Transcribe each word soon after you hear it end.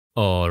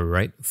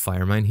Alright,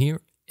 Firemind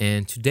here,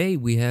 and today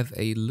we have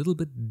a little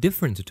bit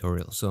different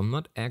tutorial. So I'm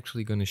not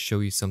actually going to show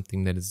you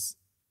something that is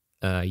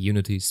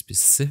Unity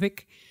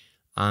specific.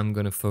 I'm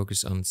going to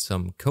focus on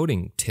some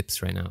coding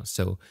tips right now.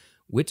 So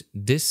with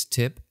this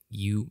tip,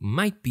 you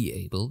might be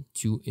able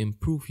to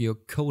improve your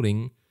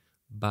coding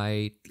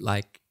by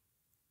like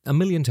a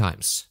million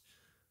times.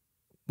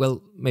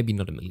 Well, maybe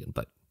not a million,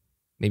 but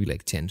maybe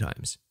like 10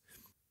 times.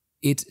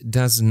 It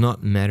does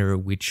not matter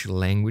which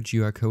language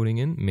you are coding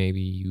in.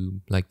 Maybe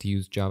you like to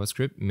use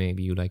JavaScript,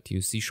 maybe you like to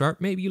use C#,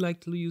 maybe you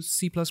like to use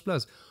C++,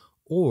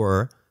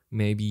 or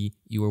maybe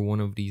you are one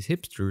of these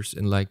hipsters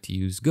and like to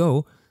use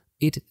Go.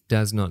 It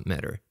does not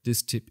matter.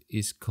 This tip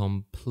is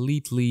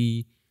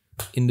completely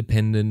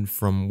independent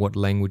from what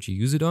language you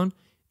use it on,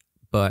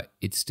 but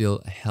it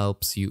still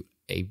helps you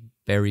a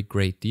very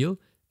great deal,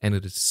 and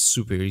it is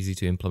super easy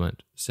to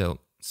implement. So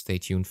stay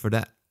tuned for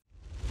that.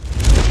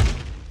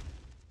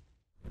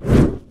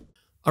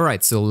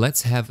 Alright, so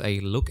let's have a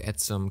look at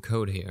some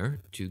code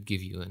here to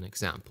give you an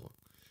example.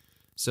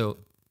 So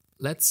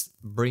let's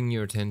bring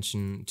your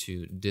attention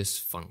to this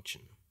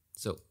function.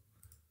 So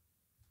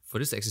for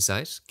this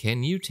exercise,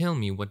 can you tell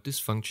me what this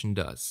function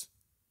does?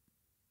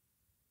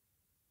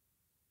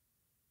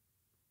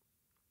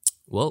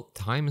 Well,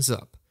 time is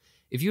up.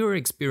 If you're an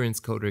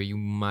experienced coder, you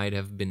might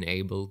have been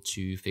able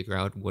to figure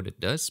out what it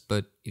does,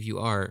 but if you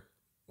are,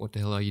 what the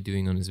hell are you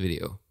doing on this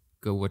video?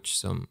 Go watch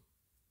some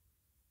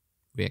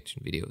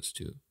reaction videos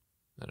too.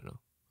 I don't know.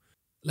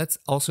 Let's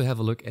also have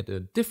a look at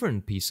a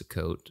different piece of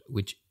code,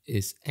 which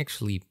is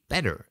actually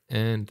better.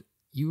 And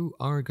you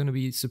are going to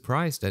be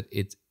surprised that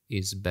it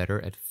is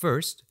better at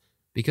first,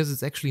 because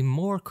it's actually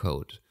more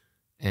code.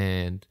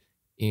 And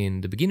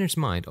in the beginner's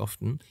mind,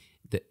 often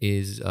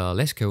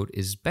less code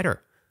is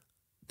better.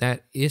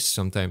 That is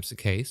sometimes the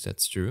case,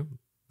 that's true.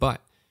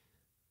 But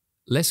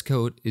less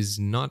code is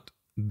not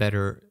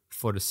better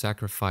for the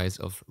sacrifice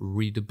of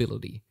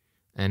readability.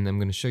 And I'm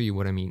going to show you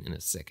what I mean in a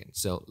second.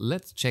 So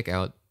let's check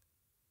out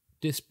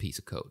this piece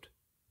of code.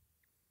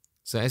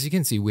 So as you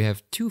can see, we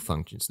have two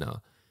functions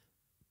now.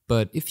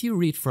 But if you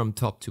read from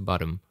top to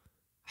bottom,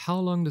 how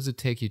long does it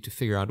take you to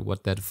figure out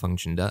what that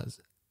function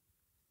does?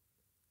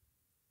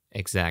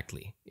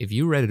 Exactly. If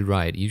you read it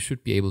right, you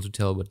should be able to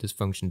tell what this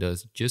function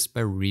does just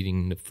by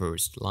reading the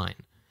first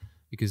line.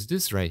 Because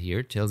this right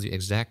here tells you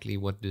exactly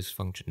what this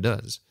function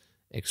does.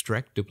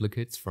 Extract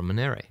duplicates from an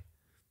array.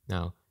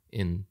 Now,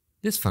 in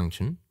this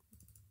function,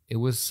 it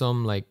was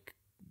some like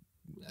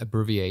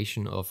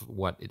abbreviation of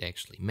what it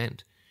actually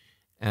meant.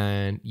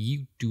 And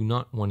you do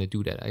not want to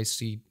do that. I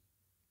see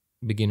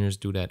beginners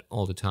do that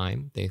all the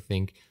time. They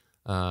think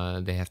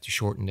they have to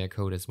shorten their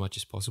code as much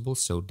as possible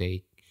so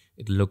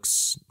it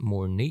looks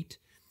more neat.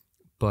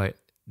 But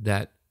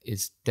that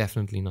is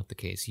definitely not the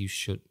case. You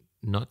should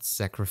not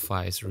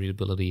sacrifice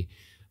readability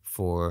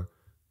for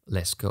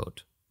less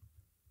code.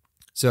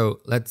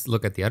 So let's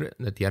look at the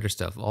other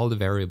stuff, all the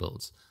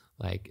variables.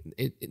 Like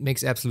it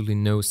makes absolutely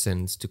no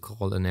sense to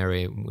call an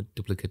array with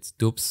duplicates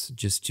dubs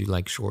just to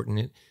like shorten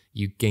it.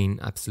 You gain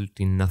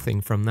absolutely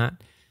nothing from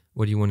that.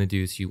 What you want to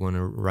do is you want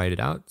to write it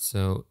out.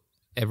 So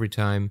every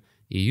time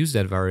you use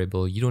that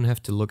variable, you don't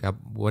have to look up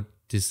what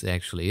this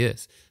actually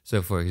is.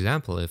 So for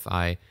example, if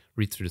I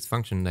read through this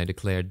function and I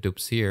declare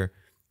dubs here,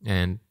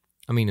 and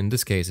I mean, in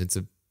this case, it's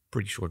a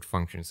pretty short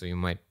function, so you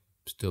might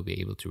still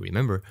be able to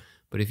remember.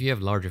 But if you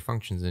have larger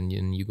functions and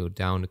you go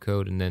down the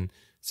code and then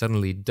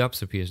suddenly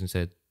dubs appears and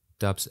said,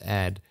 dubs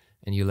add,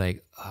 and you're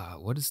like,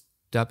 what is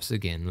dubs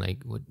again?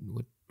 Like, what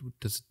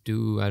does it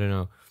do? I don't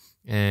know.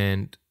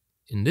 And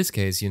in this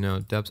case,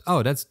 dubs,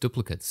 oh, that's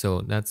duplicates.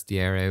 So that's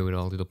the array with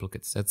all the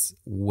duplicates. That's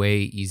way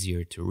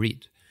easier to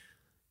read.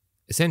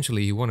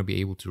 Essentially, you want to be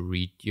able to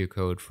read your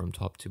code from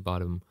top to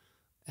bottom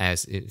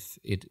as if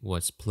it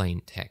was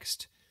plain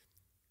text.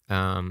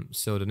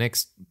 So the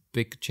next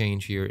big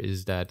change here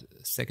is that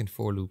second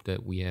for loop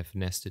that we have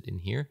nested in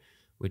here,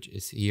 which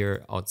is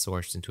here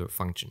outsourced into a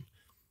function.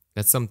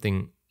 That's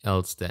something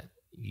else that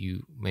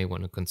you may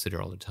want to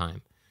consider all the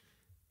time.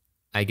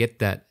 I get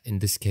that in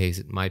this case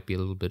it might be a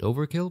little bit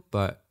overkill,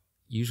 but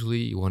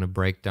usually you want to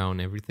break down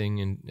everything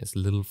in as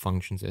little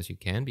functions as you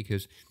can,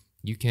 because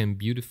you can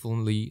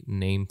beautifully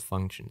name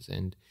functions.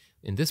 And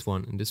in this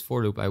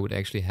for loop, I would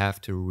actually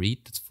have to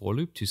read this for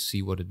loop to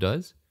see what it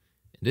does.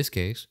 In this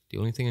case, the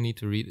only thing I need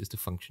to read is the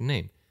function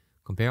name.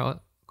 Compare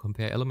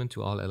element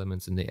to all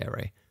elements in the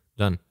array.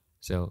 Done.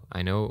 So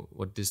I know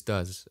what this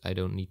does. I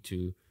don't need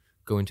to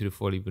go into the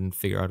for loop and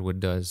figure out what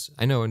it does.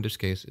 I know in this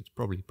case it's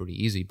probably pretty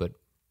easy, but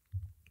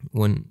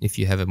if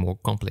you have a more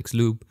complex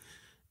loop,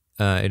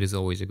 it is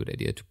always a good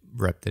idea to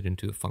wrap that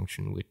into a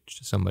function which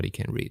somebody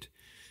can read.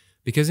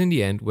 Because in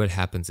the end, what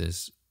happens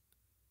is,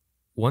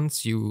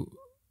 once you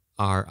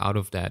are out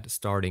of that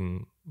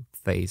starting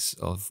phase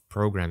of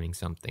programming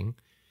something,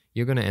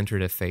 you're going to enter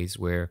the phase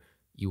where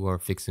you are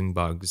fixing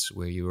bugs,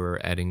 where you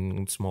are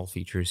adding small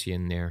features here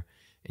and there,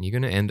 and you're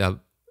going to end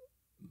up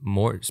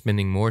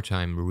spending more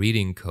time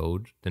reading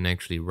code than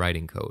actually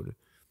writing code.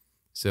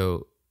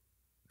 So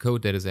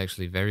code that is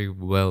actually very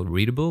well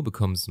readable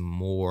becomes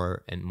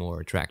more and more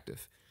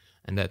attractive.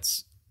 And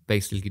that's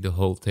basically the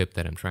whole tip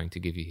that I'm trying to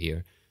give you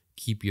here.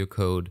 Keep your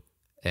code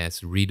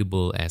as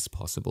readable as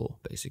possible,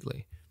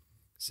 basically.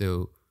 So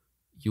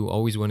you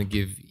always want to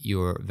give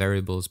your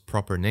variables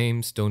proper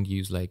names. Don't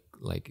use like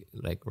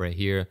right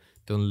here.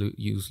 Don't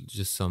use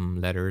just some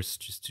letters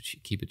just to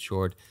keep it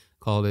short.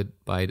 Call it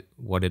by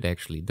what it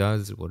actually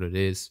does, what it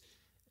is.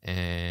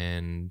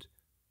 And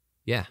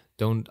yeah,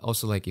 don't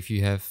also, like, if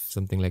you have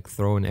something like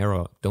throw an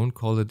error, don't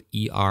call it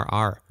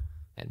ERR.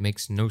 That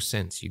makes no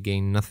sense. You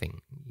gain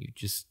nothing. You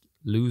just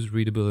lose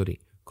readability.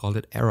 Call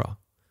it error.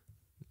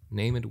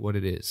 Name it what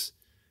it is.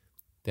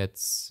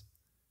 That's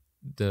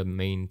the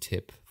main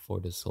tip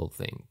for this whole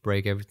thing.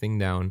 Break everything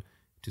down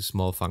to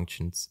small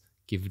functions.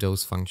 Give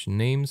those function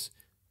names.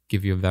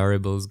 Give your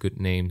variables good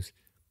names.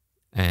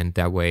 And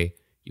that way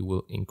you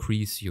will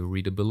increase your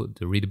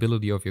the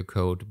readability of your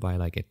code by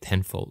like a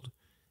tenfold.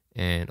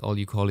 And all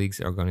your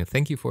colleagues are going to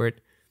thank you for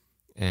it.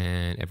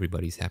 And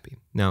everybody's happy.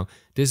 Now,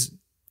 this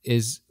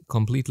is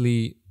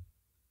completely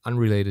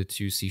unrelated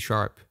to C#.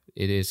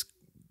 It is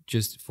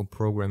just for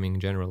programming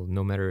in general,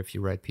 no matter if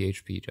you write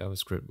PHP,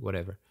 JavaScript,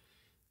 whatever.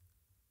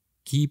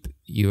 Keep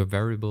your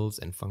variables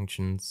and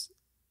functions,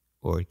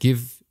 or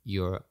give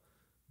your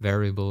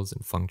variables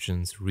and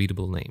functions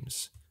readable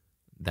names.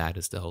 That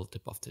is the whole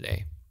tip of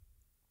today.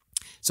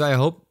 So I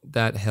hope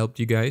that helped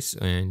you guys,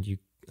 and you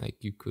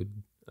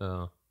could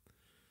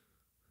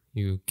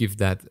you give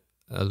that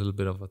a little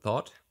bit of a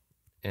thought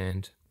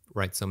and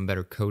write some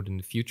better code in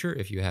the future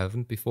if you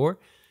haven't before.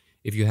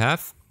 If you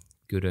have,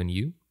 good on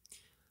you.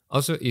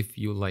 Also, if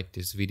you like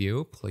this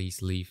video,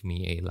 please leave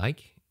me a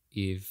like.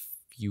 If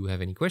you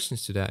have any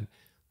questions to that,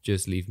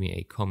 just leave me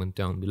a comment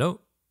down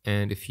below.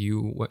 And if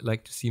you would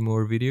like to see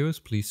more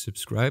videos, please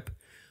subscribe.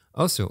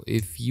 Also,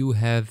 if you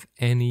have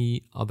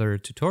any other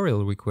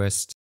tutorial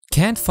requests,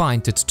 can't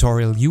find the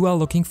tutorial you are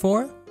looking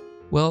for?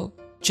 Well,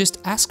 just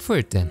ask for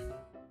it then.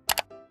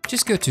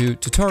 Just go to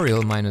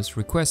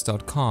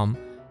tutorial-request.com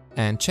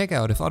and check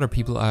out if other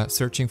people are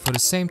searching for the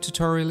same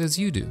tutorial as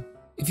you do.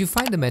 If you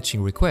find a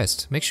matching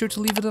request, make sure to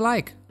leave it a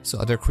like, so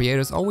other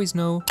creators always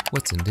know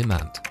what's in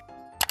demand.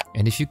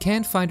 And if you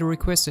can't find a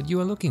request that you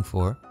are looking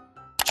for,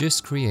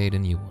 just create a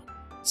new one.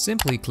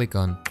 Simply click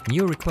on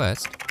New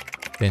Request,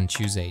 then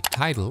choose a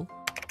title,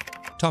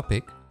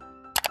 topic,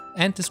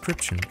 and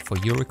description for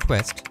your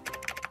request,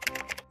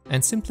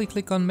 and simply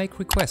click on Make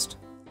Request,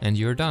 and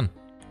you're done.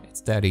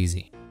 It's that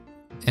easy.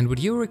 And with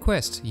your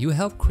request, you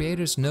help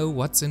creators know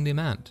what's in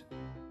demand.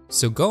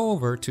 So go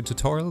over to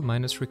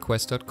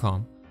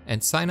tutorial-request.com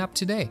and sign up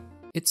today.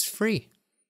 It's free.